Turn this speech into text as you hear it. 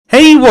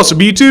what's up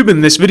YouTube?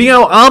 In this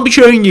video, I'll be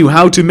showing you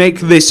how to make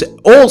this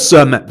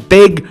awesome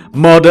big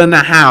modern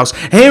house.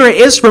 Here it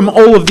is from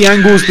all of the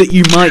angles that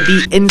you might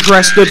be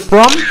interested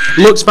from.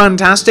 Looks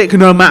fantastic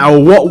no matter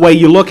what way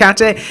you look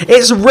at it.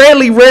 It's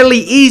really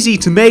easy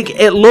to make.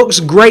 It looks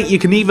great. You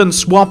can even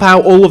swap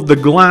out all of the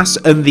glass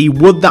and the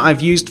wood that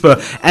I've used for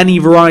any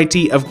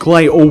variety of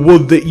clay or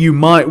wood that you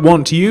might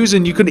want to use,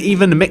 and you can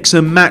even mix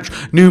and match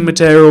new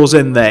materials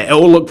in there. It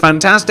will look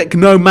fantastic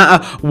no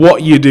matter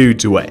what you do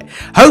to it.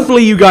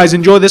 Hopefully you guys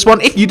enjoy this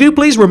one. If you do,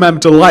 please remember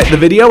to like the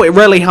video. It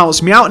really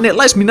helps me out and it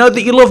lets me know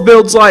that you love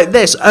builds like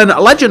this. And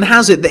legend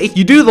has it that if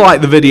you do like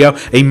the video,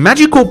 a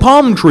magical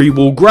palm tree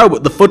will grow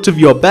at the foot of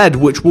your bed,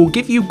 which will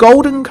give you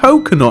golden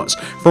coconuts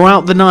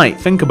throughout the night.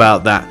 Think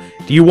about that.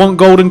 Do you want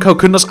golden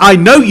coconuts? I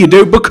know you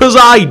do, because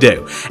I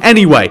do.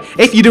 Anyway,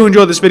 if you do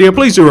enjoy this video,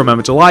 please do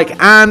remember to like,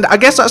 and I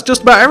guess that's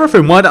just about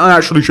everything. Why don't I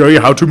actually show you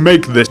how to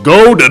make this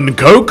golden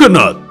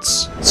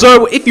coconuts?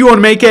 So, if you want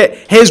to make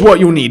it, here's what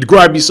you'll need.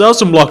 Grab yourself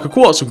some block of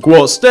quartz, some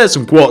quartz stairs,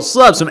 some quartz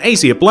slabs, some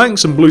AC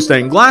planks, some blue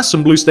stained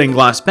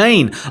glass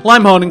pane,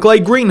 lime hardened clay,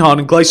 green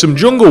hardened clay, some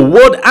jungle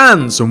wood,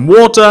 and some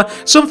water,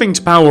 something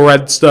to power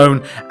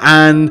redstone,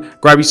 and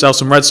grab yourself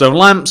some redstone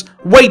lamps,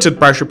 weighted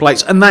pressure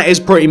plates, and that is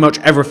pretty much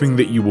everything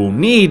that you will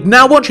need.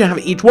 Now, once you have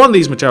each one of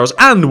these materials,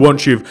 and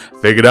once you've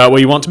figured out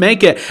where you want to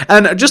make it,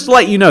 and just to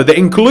let you know that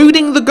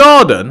including the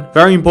garden,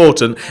 very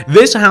important,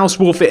 this house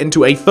will fit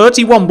into a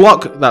 31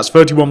 block, that's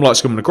 31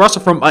 blocks coming across the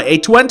front, a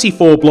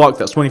 24 block,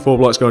 that's 24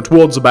 blocks going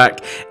towards the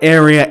back,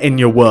 area in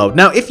your world.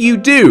 Now, if you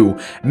do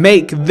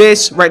make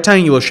this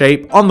rectangular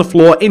shape on the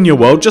floor in your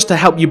world, just to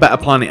help you better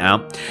plan it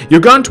out, you're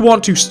going to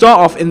want to start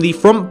off in the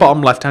front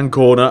bottom left hand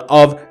corner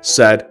of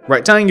said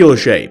rectangular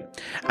shape.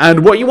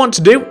 And what you want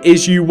to do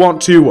is you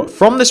want to,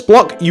 from this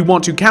block, you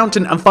want to count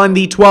in and find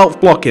the 12th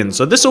block in.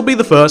 So this will be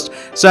the 1st,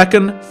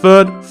 2nd,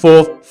 3rd,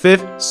 4th,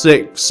 5th,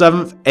 6th,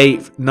 7th,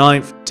 8th,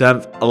 9th,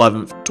 10th,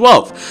 11th,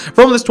 12th.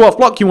 From this 12th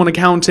block, you want to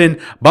count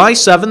in by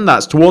 7,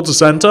 that's towards the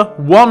center.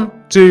 1,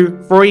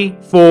 2, 3,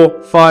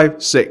 4,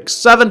 5, 6,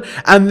 7,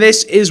 and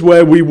this is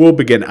where we will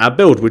begin our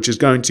build, which is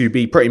going to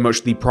be pretty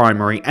much the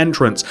primary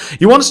entrance.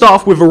 You want to start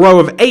off with a row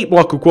of 8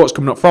 block of quartz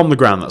coming up from the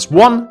ground. That's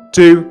 1,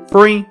 2,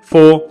 3,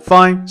 4,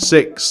 5,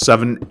 6,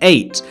 7,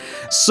 8.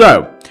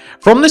 So,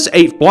 from this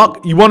 8th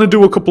block, you want to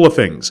do a couple of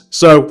things.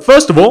 So,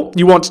 first of all,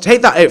 you want to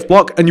take that 8th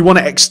block and you want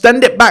to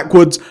extend it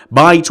backwards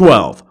by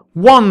 12.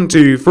 1,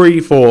 2, 3,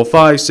 4,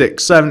 5,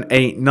 6, 7,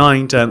 8,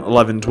 9, 10,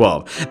 11,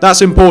 12.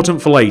 That's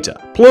important for later.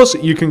 Plus,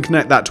 you can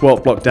connect that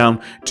 12th block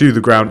down to the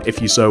ground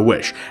if you so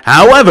wish.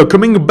 However,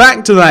 coming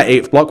back to that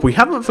 8th block, we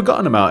haven't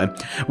forgotten about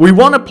it. We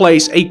want to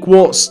place a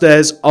quartz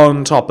stairs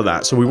on top of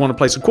that. So we want to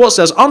place a quartz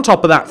stairs on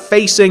top of that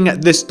facing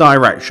this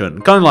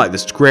direction. Kind of like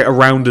this to create a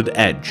rounded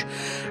edge.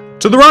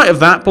 To the right of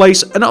that,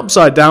 place an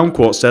upside down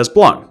quartz stairs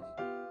block.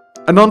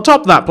 And on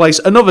top of that, place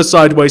another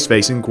sideways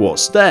facing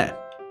quartz stair.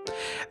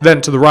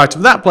 Then to the right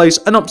of that, place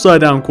an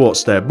upside down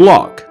quartz stair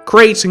block,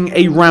 creating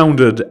a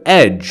rounded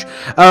edge.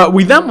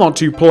 We then want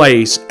to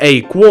place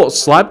a quartz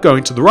slab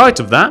going to the right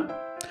of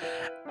that,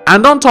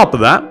 and on top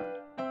of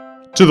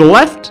that, to the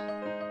left,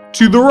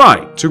 to the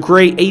right, to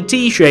create a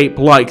T shape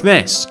like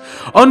this.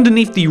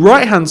 Underneath the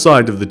right hand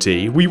side of the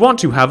T, we want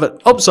to have an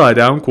upside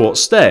down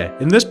quartz stair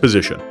in this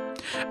position.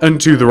 And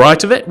to the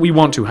right of it, we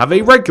want to have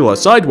a regular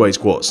sideways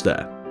quartz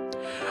stair.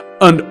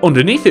 And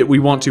underneath it, we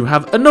want to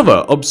have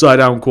another upside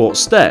down quartz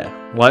stair,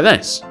 like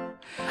this.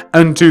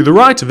 And to the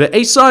right of it,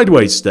 a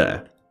sideways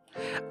stair.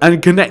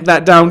 And connect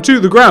that down to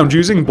the ground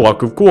using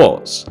block of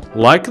quartz,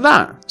 like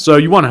that. So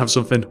you want to have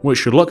something which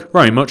should look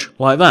very much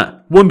like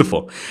that.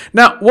 Wonderful.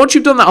 Now, once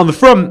you've done that on the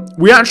front,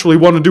 we actually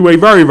want to do a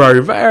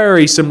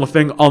very similar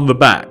thing on the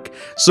back.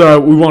 So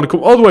we want to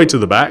come all the way to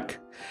the back,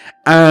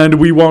 and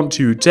we want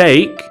to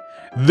take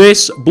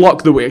this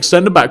block that we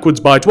extended backwards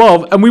by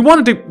 12, and we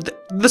want to do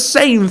the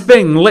same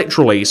thing,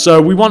 literally. So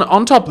we want,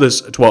 on top of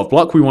this 12th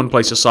block, we want to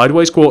place a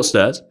sideways quartz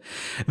stairs,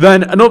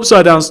 then an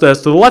upside down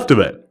stairs to the left of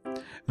it,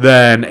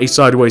 then a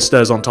sideways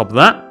stairs on top of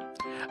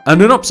that,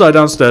 and an upside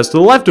down stairs to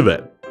the left of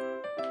it,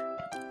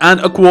 and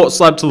a quartz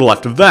slab to the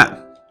left of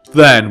that,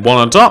 then one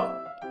on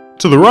top,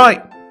 to the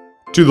right,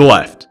 to the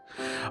left.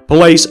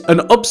 Place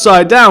an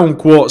upside down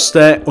quartz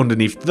stair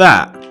underneath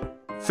that,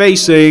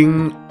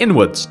 facing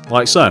inwards,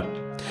 like so.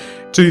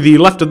 To the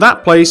left of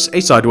that, place a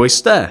sideways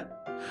stair.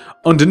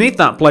 Underneath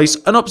that, place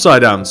an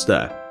upside down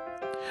stair.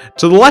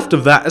 To the left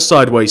of that, a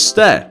sideways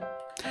stair.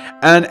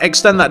 And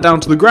extend that down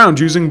to the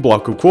ground using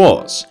block of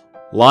quartz,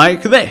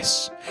 like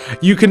this.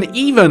 You can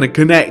even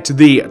connect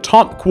the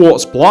top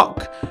quartz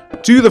block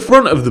to the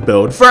front of the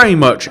build, very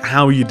much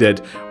how you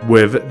did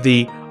with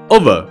the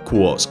other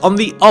quartz on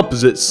the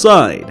opposite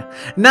side.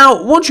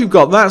 Now, once you've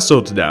got that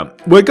sorted out,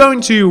 we're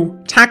going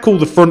to tackle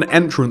the front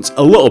entrance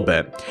a little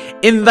bit.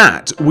 In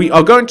that, we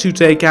are going to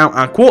take out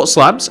our quartz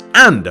slabs,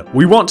 and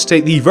we want to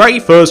take the very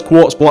first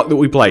quartz block that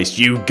we placed.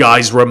 You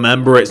guys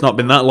remember, it's not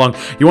been that long.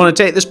 You want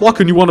to take this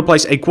block and you want to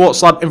place a quartz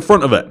slab in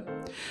front of it.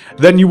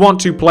 Then you want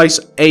to place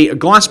a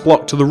glass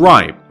block to the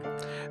right.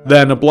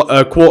 Then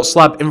a quartz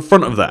slab in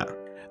front of that.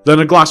 Then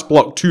a glass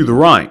block to the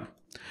right.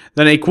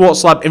 then a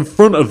quartz slab in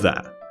front of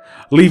that.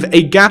 Leave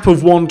a gap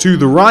of 1 to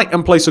the right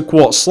and place a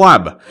quartz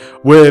slab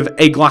with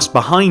a glass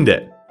behind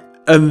it,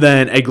 and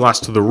then a glass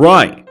to the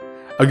right,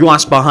 a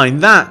glass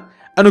behind that,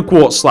 and a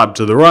quartz slab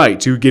to the right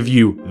to give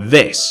you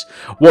this.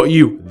 What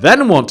you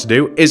then want to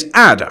do is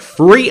add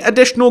 3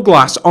 additional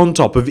glass on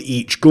top of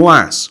each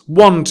glass.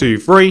 1, 2,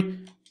 3.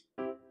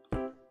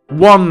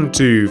 1,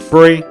 2,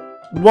 3.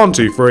 1,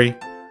 2, 3.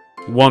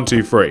 1,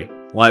 2, 3.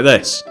 Like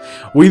this.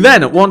 We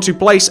then want to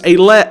place a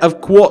layer of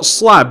quartz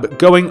slab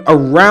going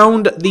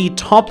around the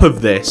top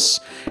of this,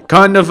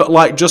 kind of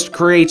like just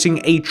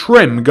creating a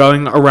trim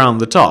going around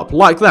the top,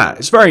 like that.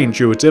 It's very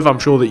intuitive. I'm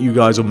sure that you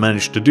guys will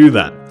manage to do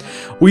that.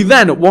 We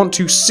then want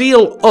to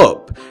seal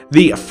up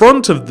the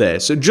front of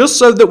this just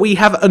so that we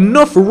have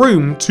enough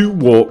room to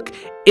walk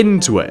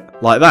into it,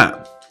 like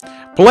that.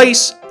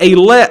 Place a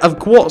layer of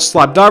quartz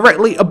slab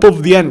directly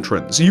above the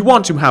entrance. You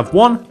want to have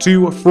 1,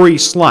 2, 3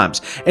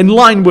 slabs in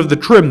line with the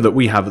trim that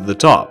we have at the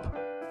top.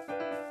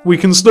 We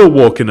can still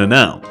walk in and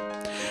out.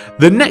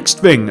 The next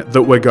thing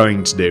that we're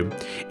going to do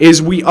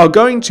is we are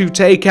going to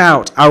take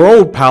out our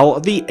old pal,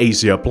 the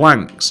Acer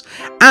planks.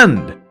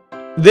 And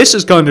this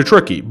is kind of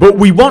tricky, but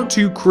we want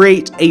to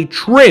create a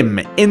trim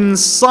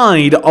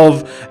inside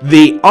of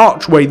the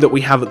archway that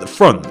we have at the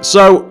front.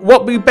 So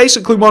what we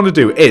basically want to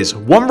do is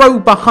 1 row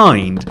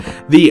behind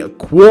the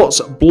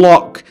quartz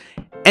block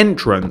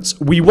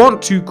entrance, we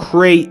want to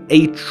create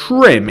a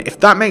trim, if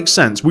that makes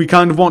sense. We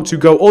kind of want to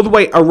go all the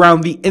way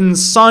around the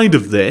inside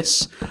of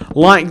this,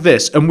 like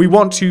this, and we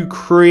want to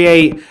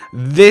create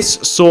this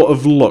sort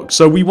of look.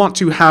 So we want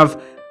to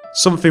have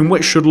something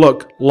which should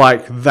look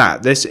like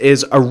that. This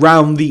is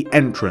around the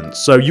entrance,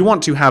 so you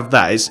want to have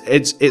that.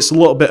 It's a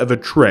little bit of a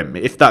trim,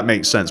 if that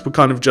makes sense. We're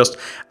kind of just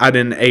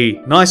adding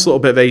a nice little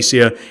bit of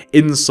ACEA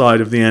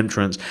inside of the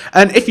entrance.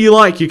 And if you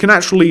like, you can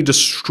actually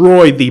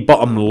destroy the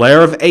bottom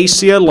layer of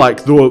ACEA,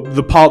 like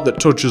the part that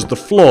touches the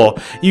floor.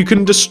 You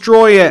can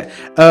destroy it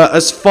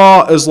as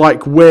far as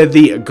like where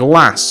the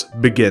glass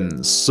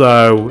begins.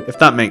 So if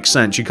that makes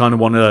sense, you kind of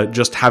want to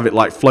just have it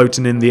like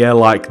floating in the air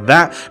like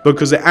that,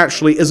 because it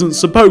actually isn't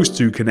supposed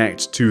to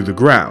connect to the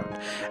ground.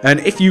 And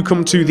if you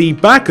come to the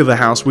back of the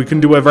house, we can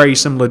do a very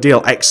similar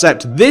deal,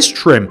 except this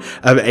trim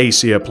of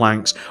ACEA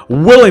planks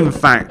will in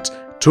fact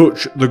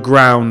touch the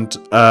ground,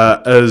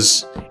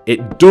 as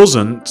it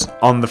doesn't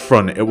on the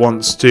front. It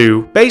wants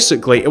to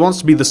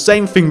be the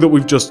same thing that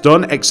we've just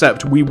done,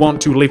 except we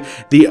want to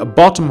leave the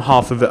bottom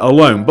half of it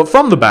alone. But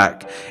from the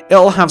back,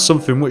 it'll have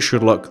something which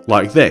should look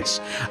like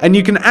this. And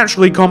you can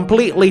actually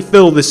completely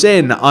fill this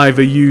in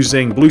either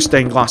using blue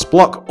stained glass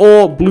block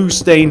or blue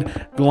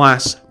stained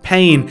glass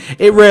pane.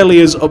 It really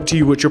is up to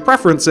you what your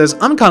preference is.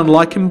 I'm kind of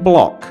liking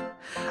block.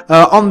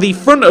 On the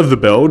front of the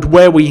build,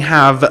 where we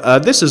have,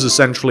 this is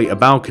essentially a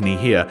balcony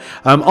here.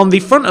 On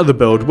the front of the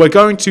build, we're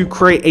going to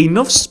create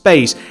enough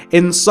space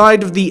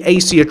inside of the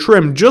ACEA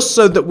trim just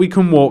so that we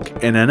can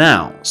walk in and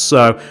out.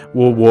 So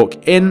we'll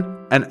walk in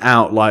and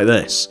out like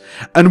this.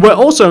 And we're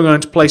also going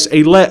to place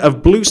a layer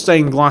of blue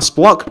stained glass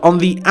block on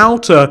the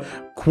outer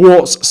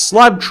quartz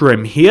slab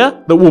trim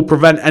here that will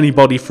prevent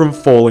anybody from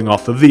falling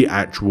off of the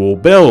actual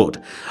build.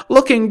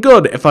 Looking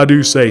good, if I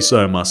do say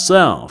so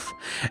myself.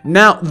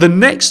 Now, the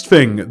next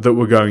thing that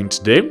we're going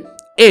to do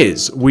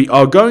is we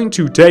are going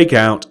to take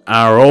out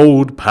our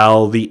old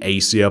pal, the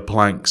ACEA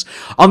planks.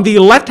 On the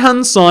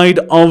left-hand side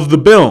of the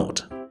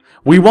build,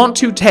 we want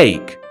to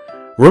take,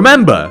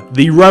 remember,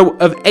 the row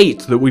of 8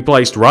 that we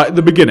placed right at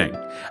the beginning,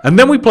 and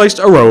then we placed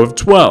a row of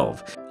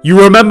 12. You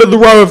remember the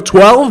row of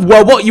 12?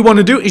 Well, what you want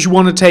to do is you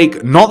want to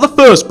take not the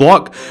first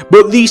block,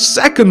 but the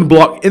second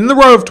block in the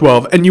row of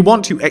 12, and you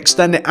want to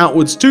extend it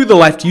outwards to the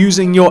left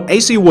using your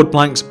ACEA wood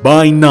planks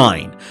by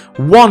 9.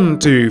 1,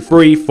 2,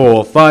 3,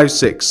 4, 5,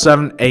 6,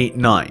 7, 8,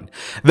 9.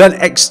 Then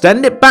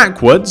extend it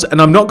backwards,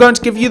 and I'm not going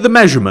to give you the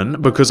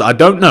measurement because I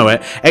don't know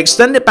it.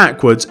 Extend it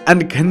backwards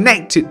and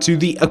connect it to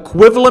the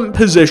equivalent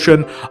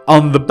position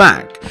on the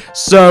back.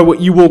 So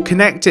you will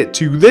connect it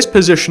to this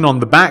position on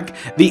the back,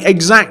 the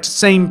exact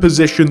same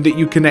position that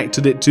you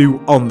connected it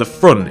to on the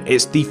front.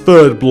 It's the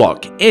third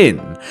block in.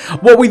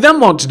 What we then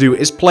want to do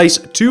is place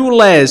 2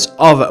 layers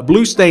of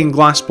blue stained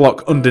glass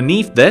block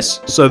underneath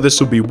this. So this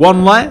will be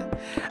 1 layer,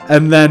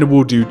 and then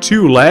we'll do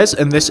 2 layers,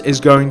 and this is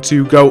going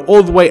to go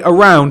all the way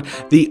around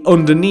the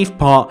underneath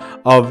part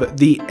of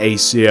the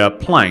ACEA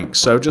plank.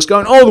 So just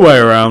going all the way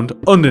around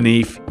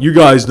underneath, you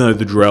guys know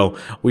the drill.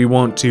 We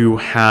want to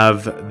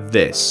have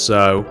this,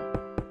 so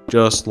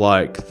just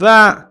like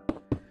that,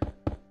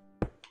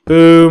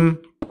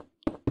 boom,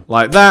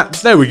 like that,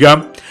 there we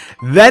go.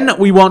 Then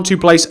we want to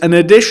place an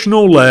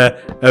additional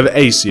layer of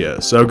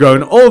ACEA, so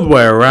going all the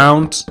way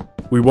around,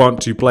 we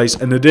want to place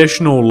an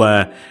additional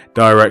layer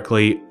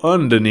directly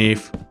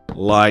underneath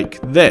like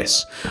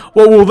this.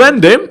 What we'll then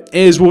do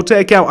is we'll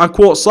take out our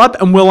quartz slab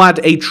and we'll add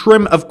a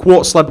trim of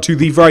quartz slab to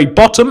the very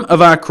bottom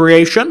of our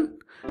creation,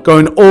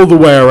 going all the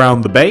way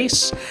around the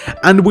base,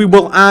 and we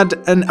will add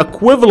an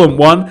equivalent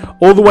one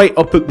all the way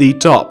up at the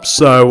top.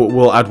 So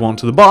we'll add one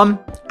to the bottom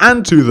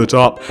and to the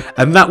top,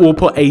 and that will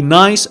put a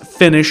nice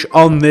finish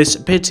on this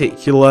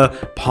particular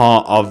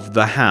part of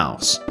the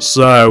house.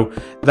 So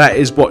that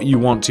is what you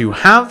want to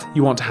have.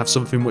 You want to have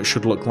something which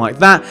should look like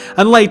that,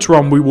 and later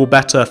on we will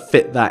better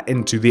fit that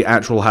into the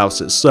actual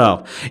house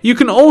itself. You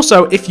can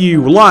also, if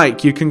you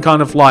like, you can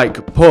kind of like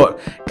connect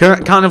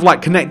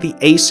the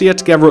ACEA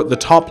together at the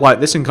top like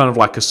this in kind of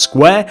like a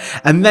square,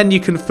 and then you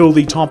can fill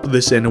the top of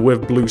this in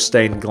with blue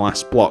stained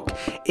glass block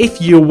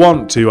if you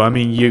want to. I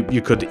mean,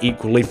 you could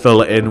equally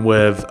fill it in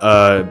with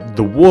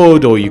the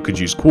wood, or you could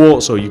use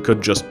quartz, or you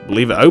could just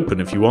leave it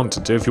open if you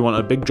wanted to, if you want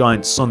a big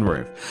giant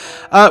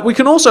sunroof. We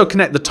can also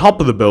connect the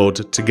top of the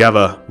build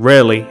together,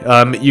 really.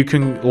 You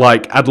can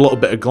like add a little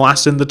bit of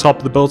glass in the top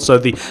of the build, so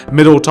the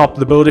middle top of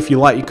the build, if you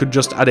like, you could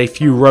just add a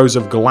few rows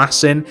of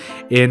glass in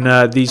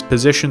these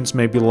positions,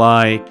 maybe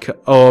like,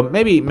 or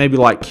maybe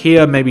like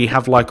here, maybe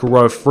have like a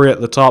row of 3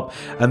 at the top,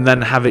 and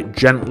then have it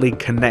gently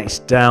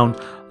connect down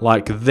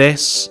like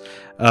this.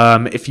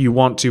 If you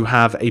want to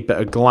have a bit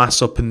of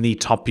glass up in the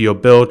top of your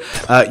build,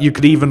 you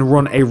could even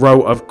run a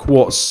row of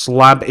quartz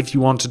slab if you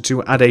wanted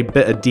to add a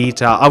bit of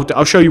detail.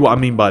 I'll show you what I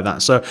mean by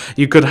that. So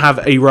you could have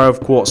a row of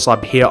quartz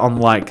slab here on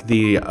like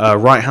the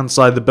right hand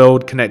side of the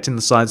build, connecting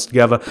the sides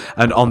together,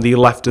 and on the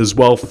left as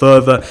well,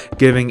 further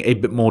giving a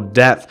bit more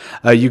depth.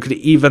 You could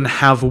even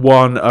have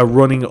one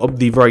running up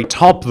the very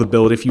top of the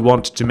build if you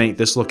wanted to make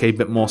this look a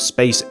bit more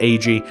space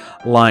agey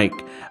like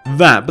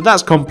that, but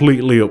that's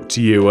completely up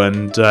to you,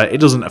 and it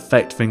doesn't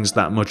affect things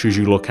that much as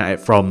you look at it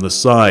from the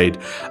side.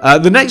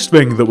 The next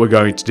thing that we're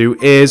going to do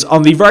is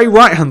on the very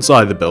right hand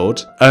side of the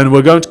build, and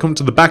we're going to come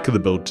to the back of the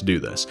build to do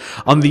this.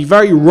 On the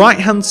very right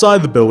hand side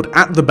of the build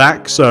at the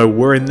back, so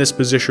we're in this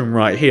position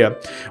right here,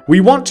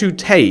 we want to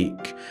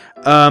take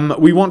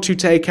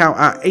out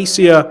our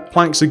ACEA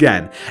planks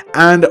again,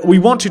 and we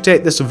want to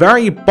take this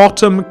very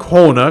bottom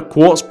corner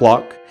quartz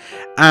block,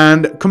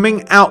 and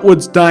coming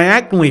outwards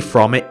diagonally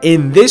from it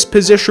in this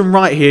position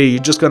right here,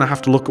 you're just going to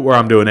have to look at where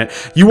I'm doing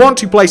it. You want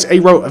to place a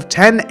row of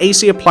 10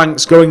 ACEA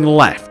planks going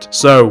left.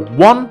 So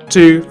 1,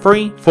 2,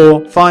 3,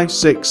 4, 5,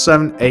 6,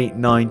 7, 8,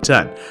 9,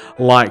 10.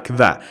 Like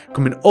that.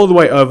 Coming all the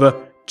way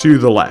over to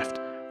the left.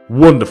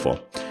 Wonderful.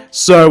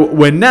 So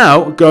we're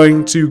now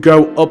going to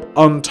go up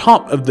on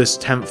top of this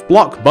 10th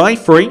block by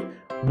 3.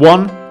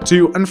 1,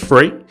 2, and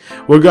 3.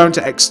 We're going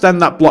to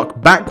extend that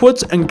block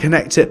backwards and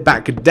connect it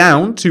back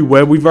down to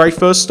where we very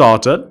first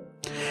started.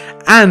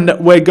 And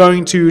we're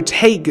going to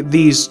take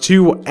these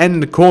 2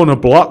 end corner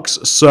blocks,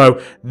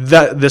 so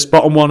this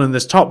bottom one and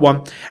this top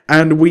one,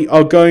 and we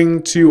are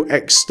going to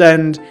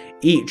extend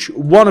each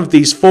one of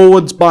these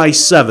forwards by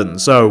 7.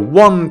 So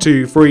 1,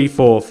 2, 3,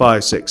 4,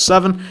 5, 6,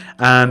 7,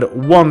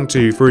 and 1,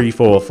 2, 3,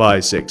 4,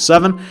 5, 6,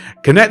 7.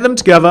 Connect them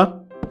together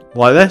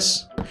like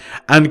this,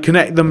 and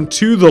connect them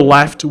to the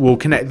left. We'll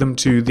connect them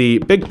to the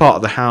big part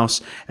of the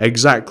house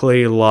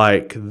exactly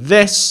like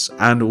this,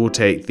 and we'll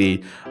take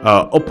the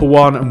upper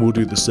one and we'll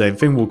do the same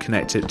thing. We'll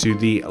connect it to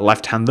the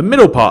left hand, the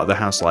middle part of the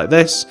house like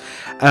this,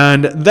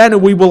 and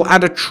then we will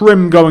add a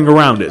trim going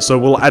around it. So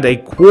we'll add a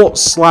quartz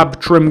slab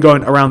trim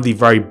going around the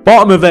very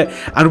bottom of it,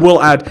 and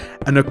we'll add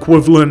an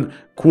equivalent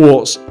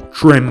quartz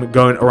trim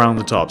going around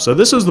the top. So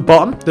this is the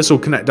bottom, this will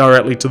connect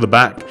directly to the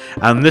back,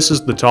 and this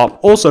is the top,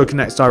 also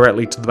connects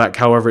directly to the back.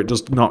 However, it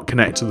does not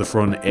connect to the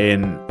front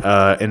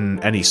in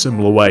any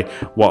similar way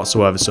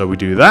whatsoever. So we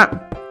do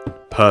that.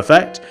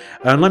 Perfect.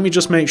 And let me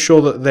just make sure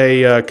that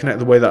they connect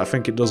the way that I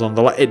think it does on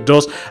the left. It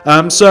does.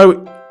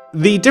 So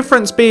the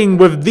difference being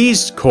with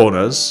these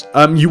corners,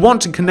 you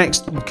want to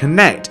connect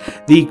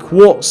the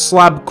quartz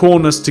slab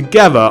corners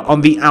together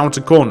on the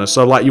outer corner.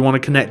 So like you want to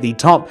connect the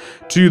top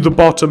to the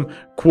bottom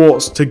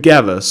quartz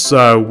together.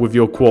 So with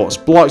your quartz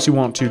blocks, you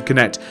want to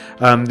connect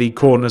the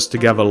corners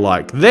together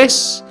like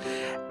this.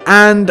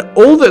 And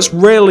all that's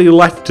really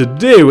left to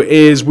do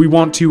is we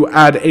want to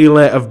add a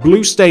layer of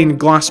blue stained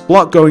glass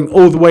block going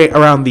all the way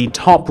around the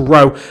top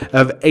row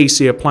of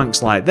ACEA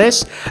planks like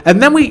this. And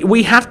then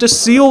we have to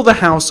seal the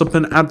house up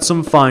and add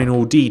some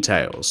final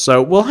details.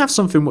 So we'll have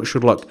something which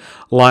should look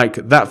like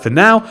that for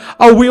now.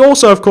 Oh, we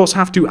also, of course,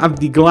 have to add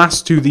the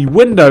glass to the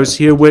windows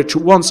here, which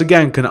once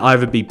again can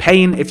either be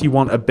pane if you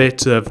want a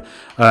bit of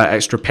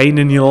extra pain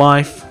in your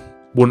life.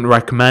 Wouldn't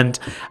recommend,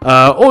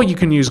 or you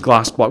can use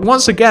glass block.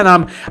 Once again,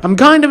 I'm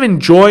kind of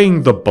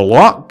enjoying the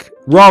block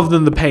rather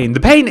than the pane. The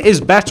pane is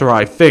better,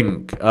 I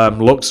think,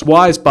 looks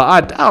wise, but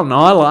I don't know.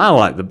 I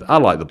like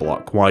the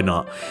block. Why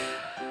not?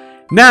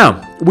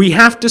 Now we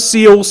have to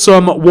seal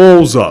some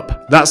walls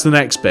up. That's the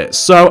next bit.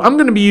 So I'm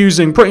going to be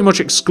using pretty much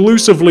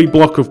exclusively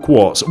block of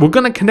quartz. We're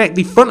going to connect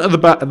the front of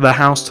the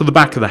house to the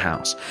back of the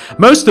house.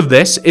 Most of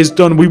this is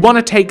done. We want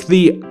to take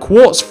the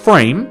quartz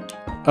frame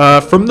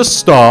from the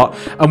start,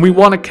 and we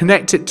want to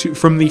connect it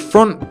from the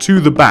front to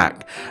the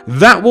back.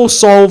 That will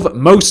solve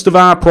most of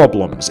our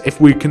problems. If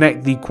we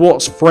connect the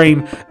quartz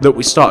frame that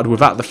we started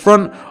with at the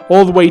front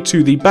all the way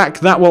to the back,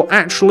 that will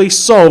actually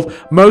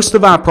solve most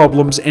of our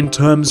problems in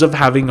terms of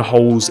having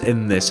holes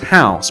in this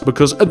house,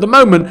 because at the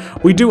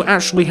moment we do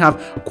actually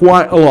have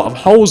quite a lot of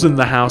holes in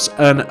the house,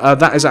 and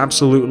that is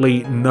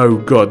absolutely no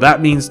good.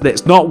 That means that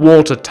it's not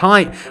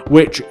watertight,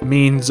 which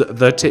means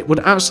that it would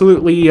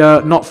absolutely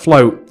not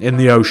float in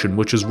the ocean,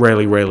 which is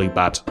really, really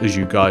bad, as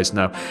you guys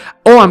know.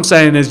 All I'm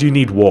saying is you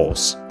need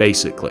walls,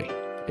 basically.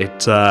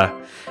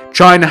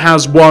 China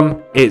has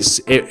one.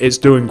 It's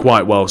doing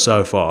quite well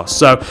so far.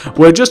 So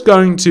we're just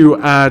going to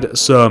add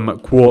some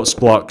quartz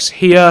blocks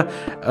here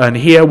and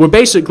here. We're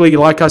basically,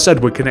 like I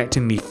said, we're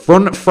connecting the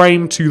front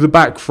frame to the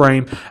back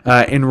frame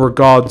in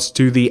regards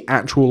to the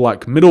actual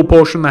like middle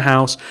portion of the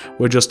house.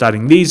 We're just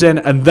adding these in,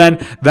 and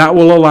then that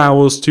will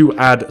allow us to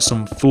add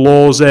some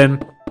floors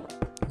in.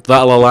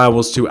 That'll allow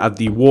us to add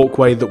the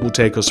walkway that will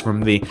take us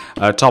from the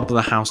top of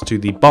the house to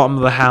the bottom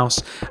of the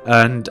house,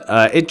 and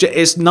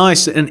it's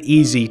nice and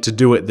easy to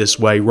do it this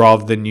way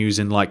rather than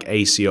using like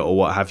ACEA or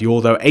what have you,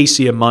 although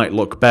ACEA might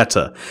look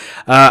better.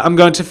 I'm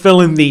going to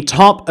fill in the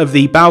top of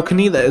the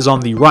balcony that is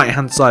on the right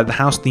hand side of the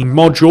house. The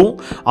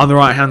module on the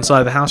right hand side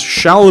of the house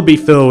shall be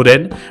filled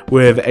in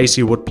with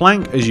ACEA wood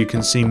plank, as you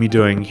can see me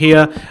doing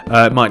here.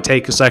 It might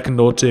take a second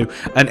or two,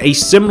 and a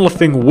similar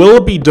thing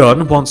will be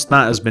done once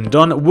that has been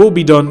done. It will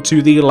be done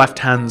to the left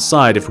hand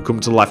side. If we come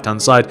to the left hand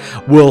side,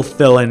 we'll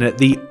fill in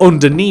the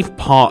underneath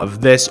part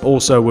of this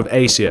also with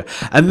ACEA,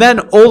 and then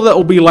all that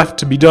will be left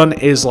to be done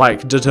is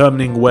like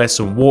determining where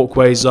some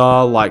walkways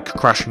are, like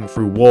crashing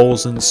through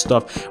walls and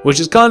stuff, which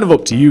is kind of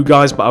up to you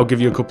guys, but I'll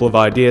give you a couple of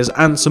ideas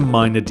and some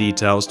minor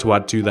details to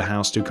add to the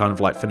house to kind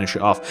of like finish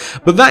it off.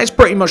 But that is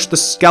pretty much the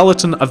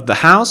skeleton of the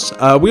house.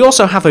 We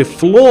also have a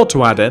floor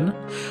to add in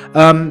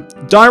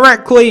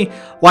directly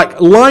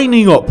like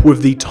lining up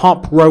with the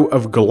top row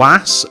of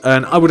glass,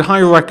 and I would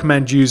highly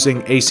recommend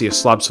using ACEA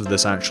slabs for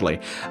this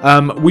actually.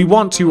 We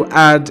want to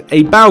add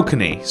a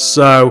balcony,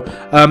 so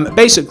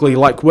basically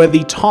like where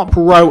the top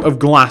row of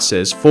glass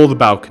is for the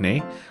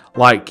balcony,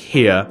 like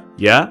here,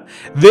 yeah,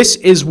 this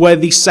is where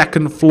the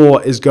second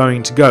floor is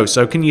going to go.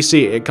 So can you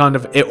see it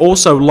it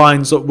also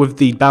lines up with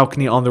the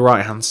balcony on the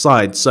right hand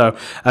side. So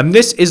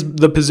this is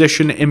the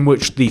position in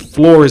which the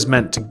floor is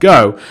meant to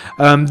go.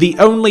 The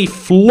only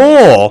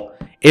flaw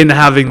in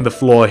having the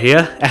floor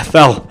here,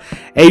 FLAW,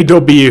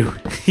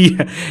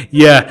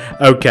 yeah,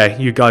 okay,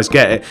 you guys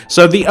get it.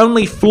 So the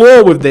only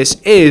flaw with this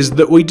is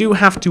that we do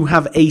have to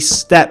have a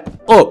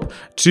step up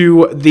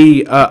to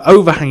the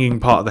overhanging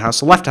part of the house,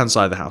 the left hand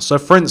side of the house. So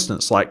for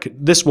instance, like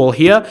this wall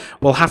here,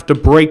 we'll have to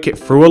break it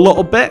through a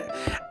little bit,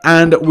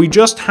 and we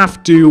just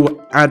have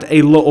to add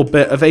a little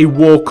bit of a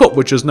walk up,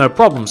 which is no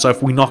problem. So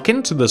if we knock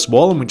into this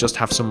wall and we just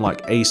have some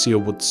like ACEA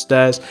wood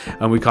stairs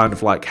and we kind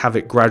of like have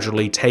it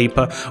gradually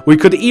taper, we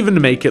could even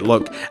make it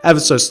look ever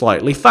so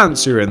slightly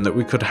fancier in that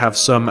we could have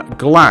some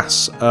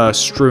glass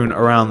strewn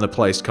around the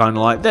place, kind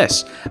of like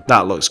this.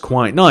 That looks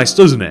quite nice,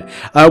 doesn't it?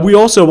 We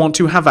also want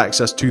to have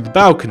access to the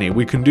balcony.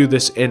 We can do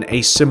this in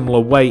a similar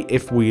way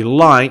if we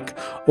like,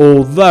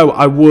 although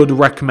I would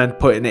recommend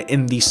putting it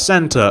in the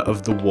center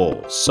of the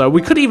wall. So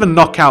we could even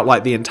knock out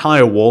like the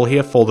entire wall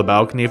here for the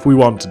balcony if we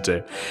wanted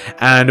to,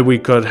 and we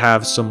could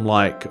have some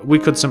like, we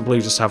could simply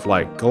just have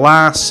like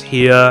glass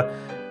here,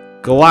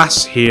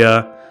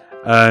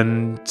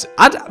 and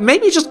I'd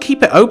maybe just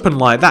keep it open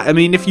like that. I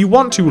mean, if you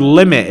want to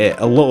limit it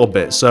a little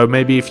bit, so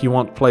maybe if you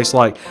want to place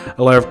like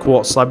a layer of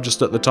quartz slab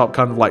just at the top,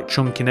 kind of like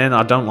chunking in,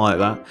 I don't like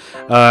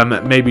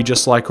that. Maybe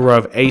just like a row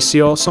of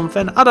ACEA or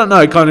something. I don't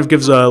know, it kind of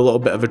gives a little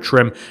bit of a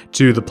trim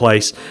to the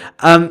place.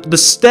 The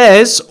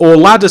stairs or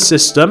ladder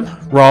system,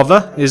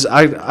 rather, is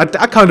I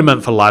kind of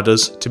meant for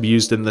ladders to be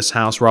used in this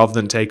house rather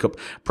than take up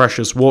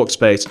precious walk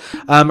space.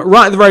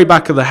 Right at the very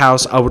back of the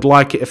house, I would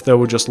like it if there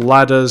were just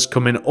ladders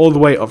coming all the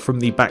way up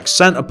from the back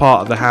center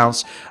part of the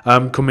house,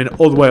 coming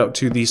all the way up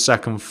to the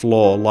second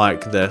floor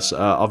like this.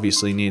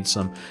 Obviously need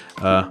some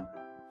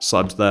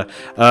slabs there.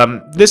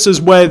 This is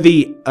where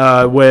the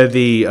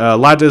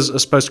ladders are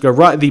supposed to go,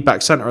 right at the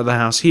back center of the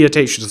house. Here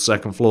takes you to the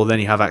second floor, then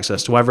you have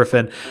access to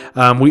everything.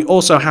 We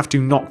also have to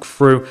knock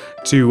through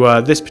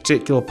to this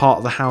particular part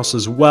of the house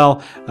as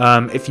well.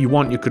 If you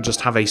want, you could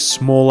just have a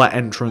smaller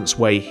entrance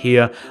way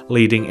here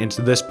leading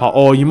into this part,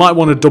 or you might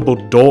want to double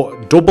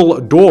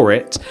door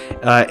it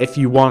if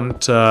you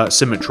want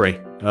symmetry.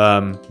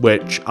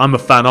 Which I'm a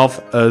fan of,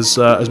 as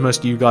most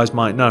of you guys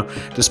might know,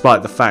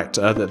 despite the fact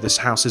that this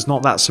house is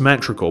not that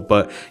symmetrical.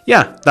 But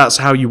yeah, that's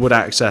how you would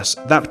access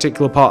that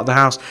particular part of the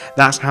house.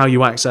 That's how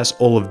you access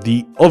all of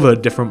the other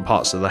different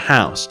parts of the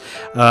house.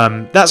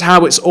 That's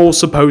how it's all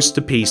supposed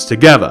to piece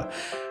together.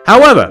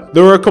 However,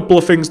 there are a couple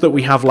of things that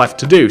we have left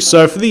to do.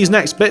 So for these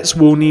next bits,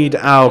 we'll need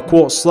our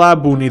quartz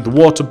slab, we'll need the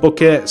water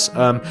buckets,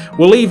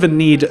 we'll even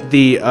need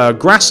the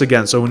grass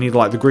again, so we'll need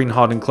like the green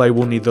hardened clay,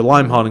 we'll need the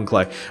lime hardened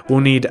clay, we'll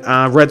need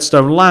our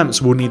redstone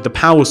lamps, we'll need the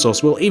power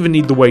source, we'll even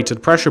need the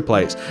weighted pressure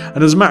plates.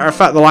 And as a matter of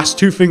fact, the last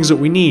two things that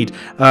we need,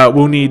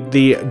 we'll need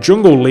the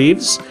jungle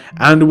leaves,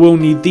 and we'll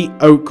need the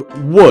oak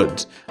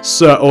wood.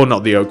 So, or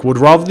not the oak wood,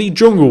 rather the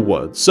jungle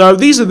wood. So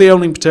these are the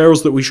only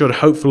materials that we should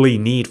hopefully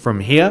need from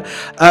here.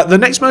 The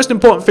next most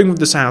important thing with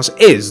this house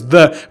is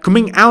that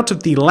coming out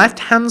of the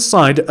left-hand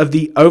side of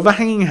the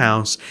overhanging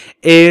house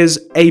is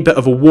a bit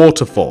of a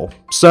waterfall.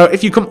 So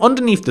if you come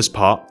underneath this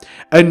part,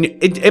 and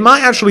it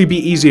might actually be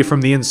easier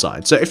from the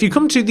inside. So if you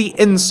come to the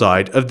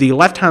inside of the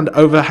left-hand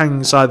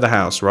overhanging side of the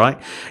house, right,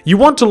 you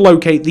want to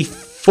locate the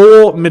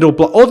four middle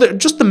block, or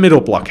just the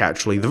middle block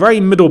actually, the very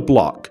middle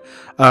block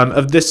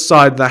of this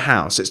side of the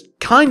house. It's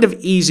kind of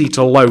easy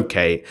to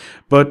locate,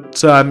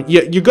 but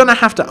you're going to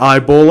have to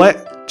eyeball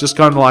it, just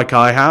kind of like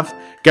I have.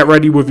 Get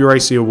ready with your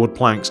AC or wood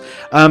planks.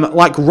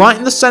 Like right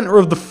in the center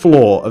of the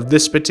floor of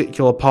this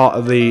particular part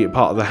of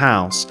the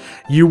house,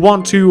 you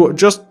want to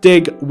just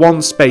dig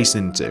one space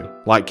into,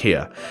 like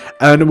here.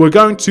 And we're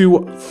going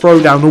to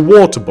throw down a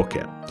water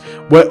bucket.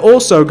 We're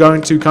also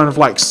going to kind of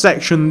like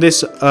section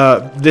this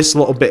this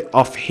little bit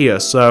off here.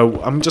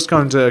 So I'm just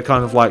going to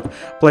kind of like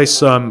place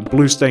some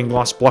blue stained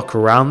glass block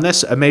around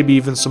this, and maybe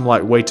even some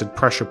like weighted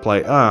pressure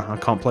plate. I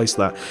can't place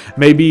that.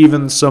 Maybe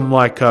even some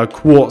like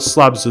quartz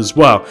slabs as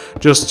well,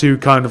 just to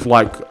kind of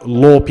like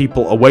lure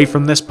people away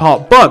from this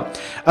part. But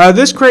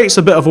this creates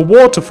a bit of a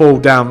waterfall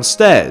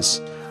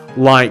downstairs,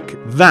 like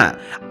that.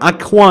 I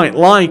quite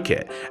like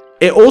it.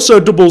 It also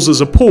doubles as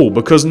a pool,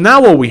 because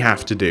now all we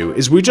have to do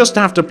is we just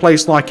have to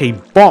place like a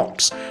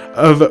box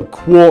of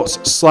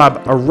quartz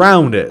slab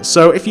around it.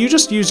 So if you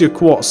just use your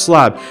quartz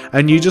slab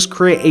and you just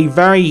create a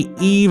very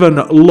even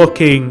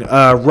looking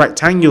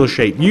rectangular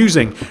shape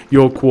using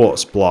your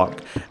quartz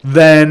block,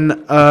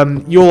 then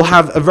you'll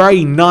have a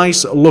very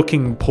nice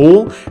looking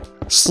pool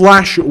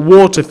 /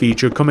 water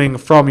feature coming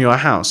from your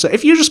house. So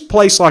if you just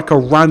place like a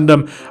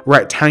random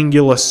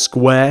rectangular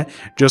square,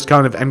 just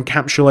kind of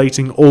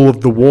encapsulating all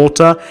of the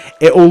water,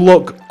 it will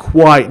look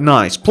quite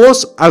nice.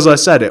 Plus, as I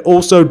said, it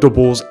also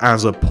doubles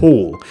as a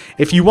pool.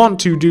 If you want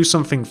to do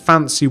something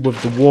fancy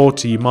with the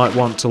water, you might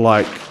want to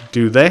like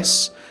do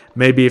this.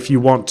 Maybe if you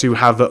want to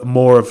have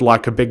more of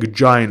like a big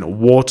giant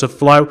water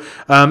flow,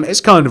 it's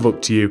kind of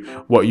up to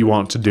you what you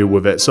want to do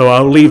with it. So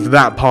I'll leave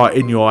that part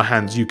in your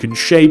hands. You can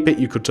shape it,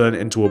 you could turn it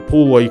into a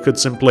pool, or you could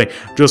simply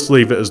just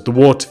leave it as the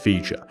water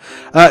feature.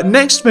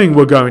 Next thing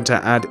we're going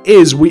to add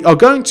is we are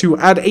going to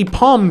add a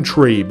palm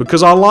tree,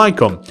 because I like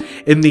them,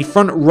 in the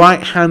front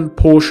right hand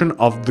portion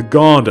of the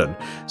garden.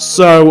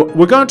 So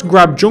we're going to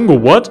grab jungle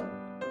wood,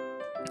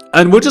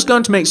 and we're just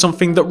going to make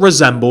something that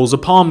resembles a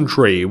palm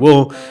tree.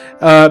 We'll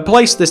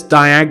place this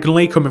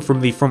diagonally coming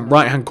from the front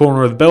right hand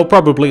corner of the build,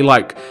 probably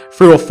like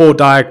 3 or 4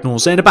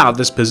 diagonals in about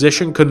this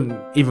position. Couldn't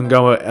even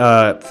go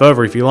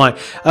further if you like.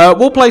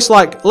 We'll place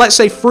like, let's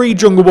say 3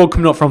 jungle wood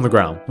coming up from the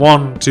ground.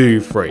 1, 2,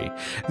 3.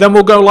 Then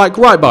we'll go like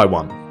right by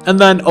 1. And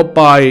then up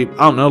by, I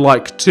don't know,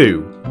 like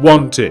 2.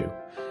 1, 2.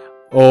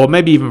 Or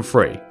maybe even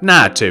 3.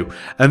 Nah, 2.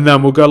 And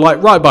then we'll go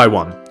like right by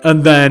 1.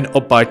 And then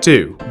up by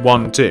 2.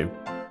 1, 2.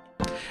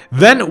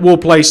 Then we'll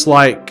place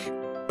like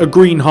a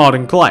green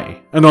hardened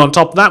clay, and on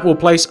top of that we'll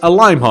place a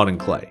lime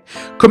hardened clay.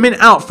 Coming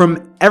out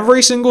from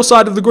every single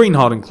side of the green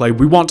hardened clay,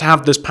 we want to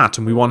have this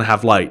pattern. We want to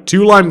have like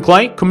 2 lime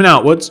clay coming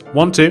outwards,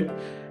 1, 2,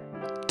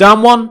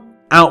 down 1,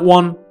 out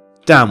 1,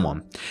 down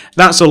 1.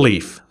 That's a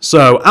leaf.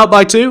 So out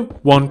by 2,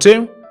 1,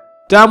 2,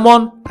 down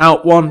 1,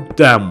 out 1,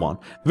 down 1.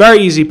 Very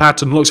easy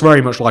pattern, looks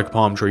very much like a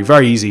palm tree,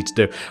 very easy to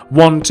do.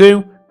 1,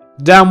 2,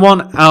 down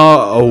 1,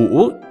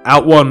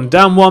 out 1,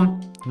 down 1.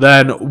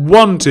 Then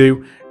 1,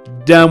 2,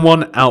 down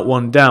 1, out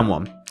 1, down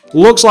 1.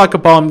 Looks like a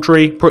palm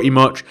tree, pretty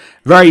much.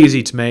 Very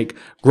easy to make,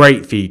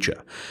 great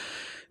feature.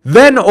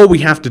 Then all we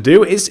have to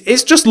do is,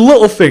 it's just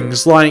little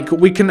things, like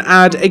we can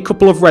add a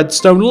couple of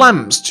redstone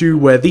lamps to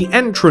where the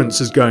entrance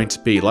is going to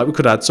be. Like we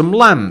could add some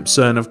lamps,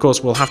 and of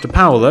course we'll have to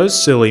power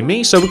those, silly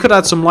me, so we could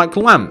add some like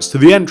lamps to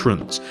the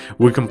entrance.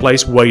 We can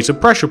place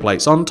weighted pressure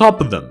plates on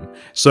top of them,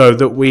 so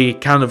that we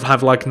kind of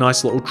have like a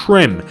nice little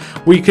trim.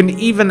 We can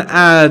even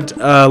add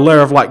a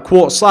layer of like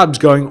quartz slabs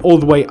going all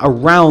the way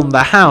around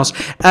the house.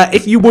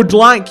 If you would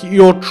like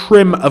your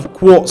trim of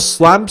quartz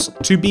slabs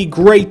to be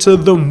greater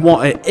than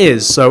what it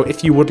is, so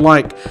if you would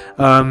like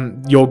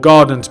your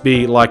garden to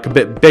be like a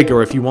bit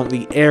bigger, if you want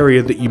the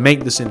area that you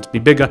make this in to be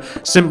bigger,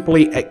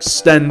 simply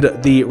extend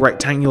the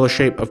rectangular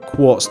shape of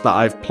quartz that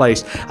I've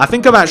placed. I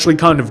think I've actually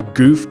kind of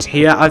goofed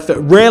here.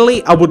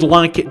 Really, I would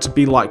like it to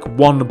be like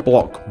 1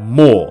 block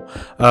more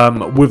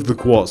with the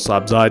quartz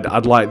slabs.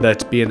 I'd like there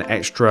to be an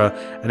extra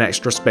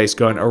space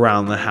going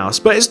around the house,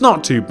 but it's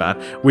not too bad.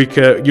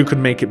 You could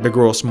make it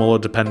bigger or smaller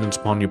dependent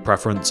upon your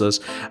preferences.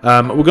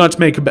 We're going to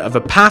make a bit of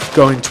a path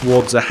going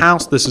towards the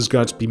house. This is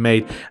going to be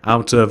made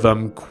out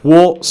of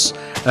quartz,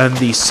 and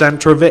the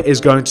center of it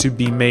is going to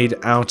be made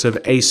out of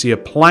acacia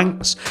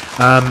planks.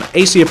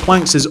 Acacia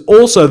planks is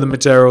also the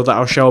material that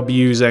I shall be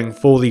using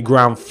for the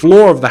ground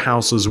floor of the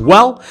house as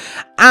well.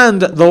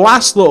 And the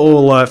last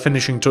little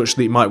finishing touch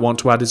that you might want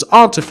to add is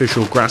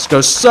artificial grass.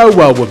 Goes so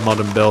well with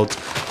modern builds.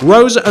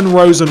 Rows and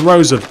rows and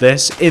rows of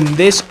this in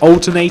this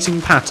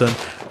alternating pattern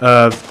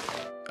of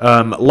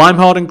lime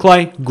hardened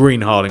clay,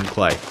 green hardened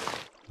clay.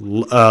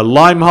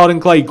 Lime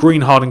hardened clay, green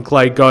hardened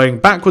clay, going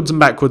backwards and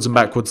backwards and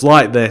backwards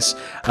like this.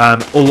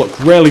 All look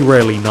really,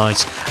 really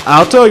nice.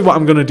 I'll tell you what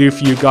I'm going to do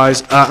for you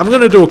guys. I'm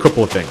going to do a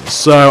couple of things.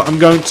 So I'm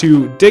going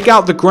to dig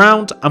out the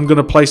ground. I'm going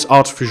to place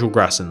artificial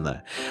grass in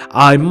there.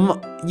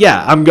 I'm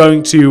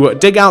going to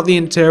dig out the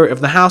interior of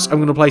the house. I'm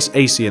going to place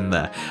AC in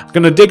there. I'm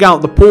going to dig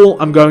out the pool.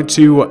 I'm going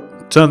to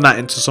turn that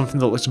into something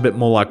that looks a bit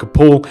more like a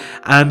pool,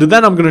 and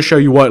then I'm going to show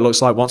you what it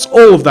looks like once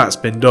all of that's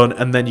been done,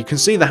 and then you can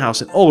see the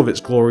house in all of its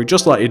glory,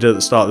 just like you did at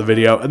the start of the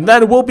video, and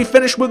then we'll be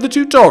finished with the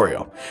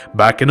tutorial.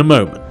 Back in a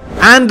moment.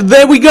 And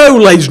there we go,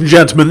 ladies and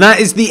gentlemen,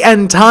 that is the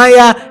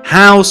entire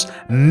house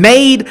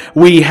made.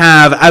 We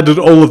have added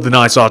all of the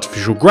nice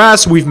artificial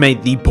grass, we've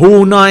made the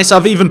pool nice,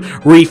 I've even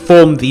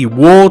reformed the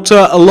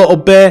water a little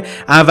bit,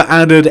 I've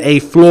added a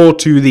floor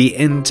to the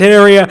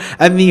interior,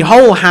 and the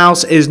whole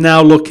house is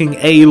now looking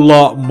a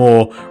lot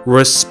more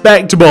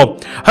respectable.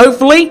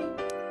 Hopefully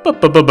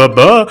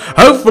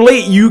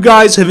you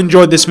guys have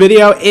enjoyed this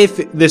video.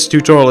 If this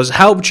tutorial has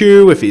helped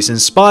you, if it's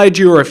inspired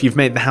you, or if you've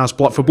made the house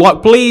block for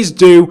block, please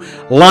do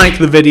like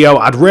the video.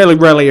 I'd really,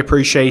 really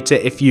appreciate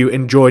it if you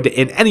enjoyed it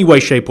in any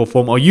way, shape, or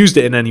form, or used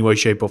it in any way,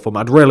 shape, or form.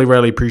 I'd really,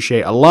 really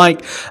appreciate a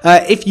like.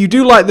 If you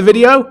do like the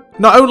video,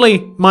 not only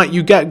might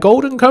you get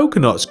golden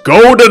coconuts,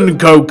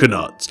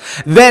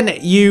 then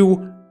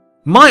you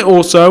might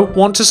also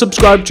want to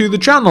subscribe to the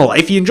channel.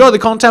 If you enjoy the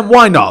content,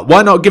 why not?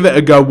 Why not give it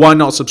a go? Why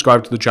not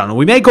subscribe to the channel?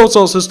 We make all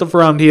sorts of stuff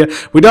around here.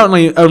 We don't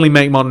only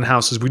make modern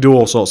houses, we do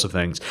all sorts of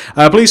things.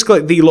 Please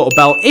click the little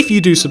bell if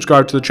you do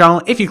subscribe to the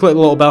channel. If you click the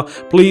little bell,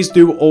 please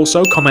do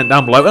also comment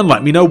down below and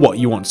let me know what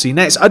you want to see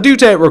next. I do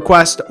take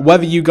requests,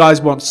 whether you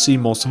guys want to see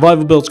more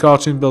survival builds,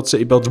 cartoon builds,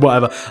 city builds,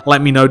 whatever,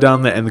 let me know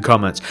down there in the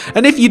comments.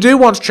 And if you do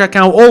want to check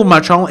out all of my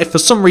channel, if for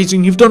some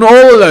reason you've done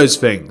all of those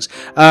things,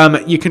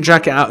 you can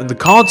check it out in the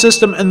card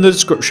system and the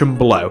description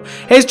below.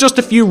 Here's just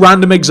a few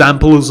random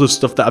examples of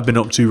stuff that I've been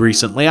up to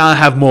recently. I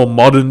have more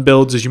modern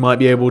builds, as you might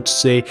be able to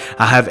see.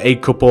 I have a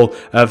couple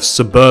of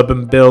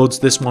suburban builds.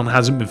 This one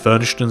hasn't been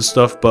furnished and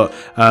stuff, but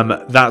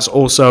that's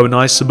also a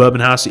nice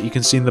suburban house that you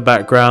can see in the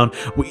background.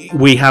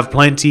 We have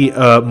plenty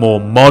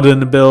more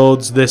modern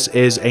builds. This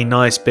is a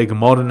nice big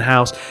modern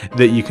house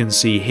that you can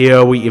see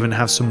here. We even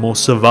have some more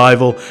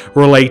survival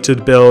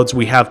related builds.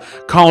 We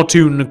have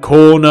Cartoon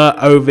Corner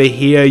over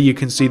here. You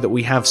can see that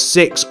we have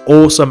 6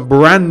 awesome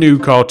brand new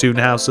cartoon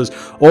houses,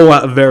 all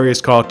out of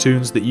various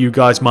cartoons that you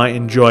guys might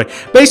enjoy.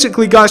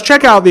 Basically, guys,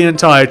 check out the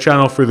entire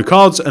channel through the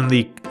cards and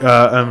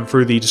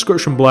through the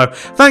description below.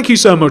 Thank you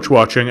so much for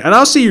watching, and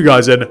I'll see you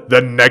guys in the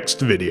next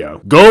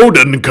video.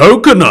 Golden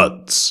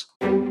coconuts!